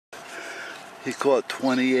He caught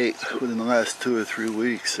 28 within the last 2 or 3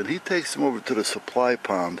 weeks, and he takes them over to the supply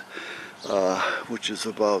pond, which is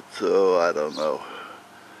about, I don't know,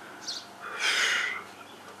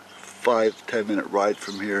 5-10 minute ride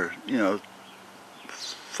from here,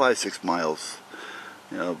 5-6 miles,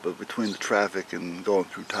 but between the traffic and going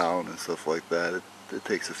through town and stuff like that, it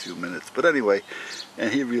takes a few minutes. But anyway,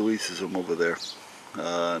 and he releases them over there.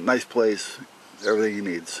 Nice place, everything he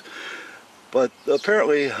needs. But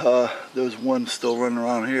apparently there's one still running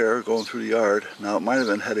around here going through the yard. Now it might have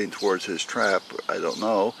been heading towards his trap, I don't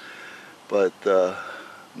know, but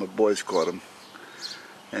my boys caught him,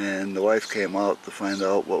 and the wife came out to find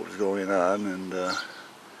out what was going on, and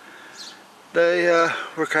they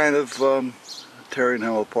were kind of tearing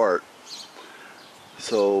him apart.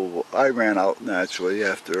 So I ran out naturally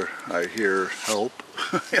after I hear help.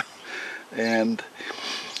 And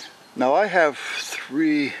now I have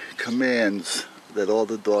 3 commands that all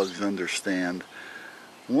the dogs understand.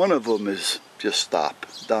 One of them is just stop,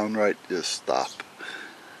 downright just stop.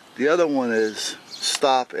 The other one is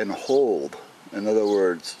stop and hold. In other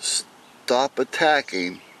words, stop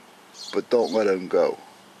attacking, but don't let him go.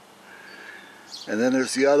 And then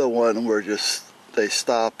there's the other one where they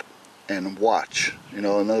stop and watch. In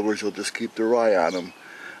other words, you'll just keep their eye on them.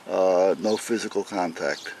 No physical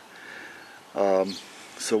contact.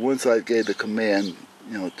 So once I gave the command,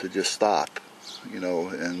 to just stop,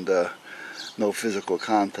 and no physical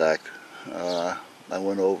contact, I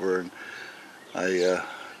went over and I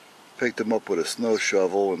picked him up with a snow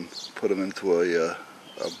shovel and put him into a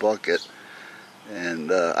bucket.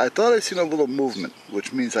 And I thought I seen a little movement,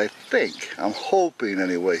 which means I'm hoping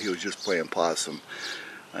anyway, he was just playing possum.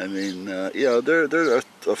 I mean, they're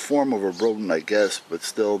a form of a rodent, I guess, but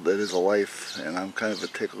still, that is a life, and I'm kind of a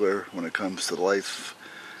tickler when it comes to life,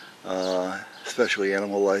 especially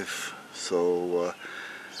animal life. So,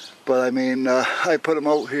 but I mean, I put him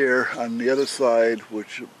out here on the other side,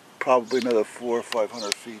 which probably another 400 or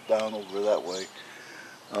 500 feet down over that way,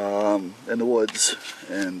 in the woods.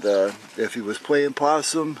 And if he was playing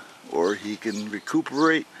possum, or he can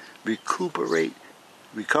recover,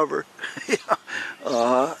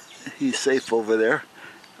 he's safe over there.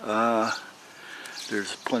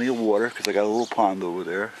 There's plenty of water because I got a little pond over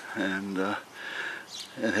there, and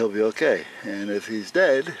he'll be okay. And if he's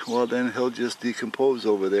dead, well, then he'll just decompose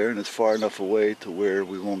over there, and it's far enough away to where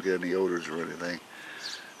we won't get any odors or anything.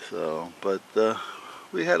 So, but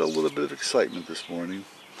we had a little bit of excitement this morning.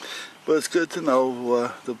 But it's good to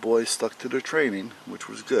know the boys stuck to their training, which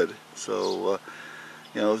was good. So,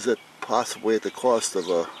 is it possibly at the cost of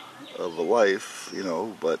a life,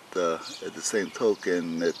 but at the same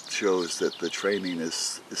token, it shows that the training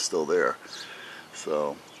is still there.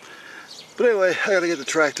 So, but anyway, I gotta get the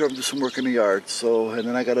tractor up and do some work in the yard. So, and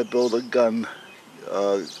then I gotta build a gun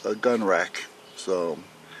rack. So,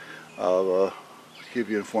 I'll keep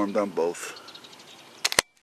you informed on both.